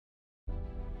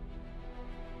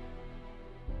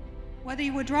Whether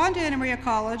you were drawn to Anna Maria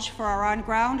College for our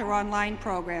on-ground or online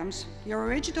programs, your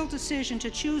original decision to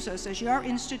choose us as your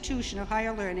institution of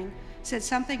higher learning said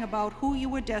something about who you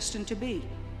were destined to be.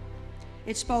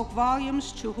 It spoke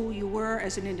volumes to who you were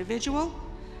as an individual,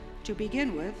 to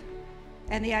begin with,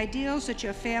 and the ideals that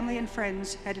your family and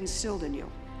friends had instilled in you.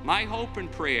 My hope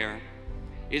and prayer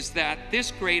is that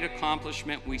this great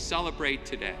accomplishment we celebrate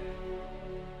today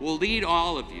will lead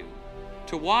all of you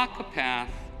to walk a path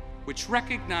which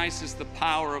recognizes the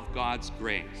power of God's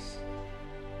grace.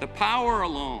 The power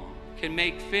alone can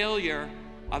make failure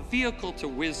a vehicle to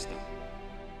wisdom,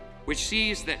 which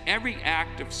sees that every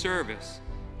act of service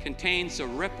contains a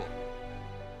ripple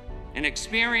and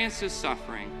experiences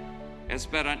suffering as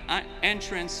but an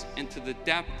entrance into the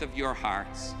depth of your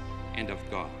hearts and of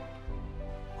God.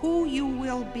 Who you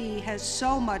will be has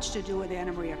so much to do with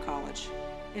Anna Maria College.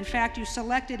 In fact, you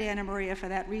selected Anna Maria for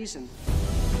that reason.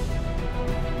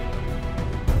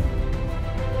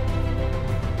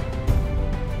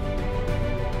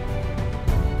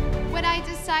 When I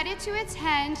decided to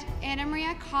attend Anna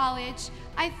Maria College,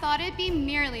 I thought it'd be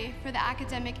merely for the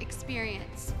academic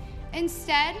experience.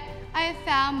 Instead, I have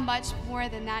found much more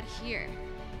than that here.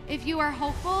 If you are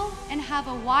hopeful and have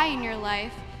a why in your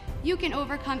life, you can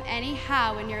overcome any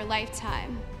how in your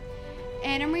lifetime.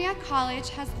 Anna Maria College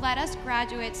has led us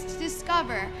graduates to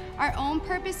discover our own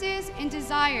purposes and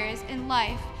desires in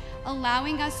life,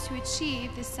 allowing us to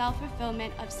achieve the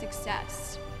self-fulfillment of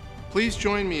success. Please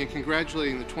join me in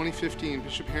congratulating the 2015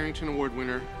 Bishop Harrington Award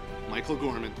winner, Michael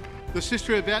Gorman. The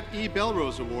Sister Yvette E.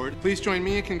 Belrose Award. Please join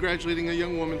me in congratulating a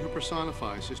young woman who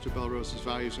personifies Sister Belrose's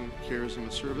values and charism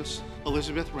of service,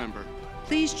 Elizabeth Rember.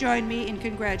 Please join me in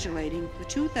congratulating the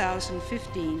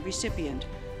 2015 recipient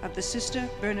of the Sister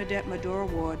Bernadette Madore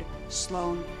Award,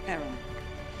 Sloan Perrin.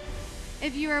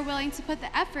 If you are willing to put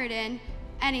the effort in,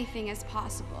 anything is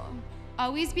possible.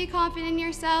 Always be confident in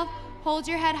yourself, hold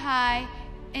your head high,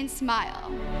 and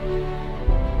smile.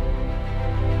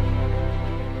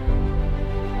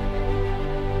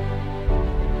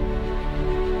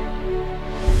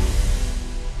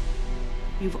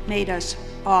 You've made us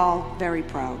all very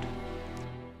proud.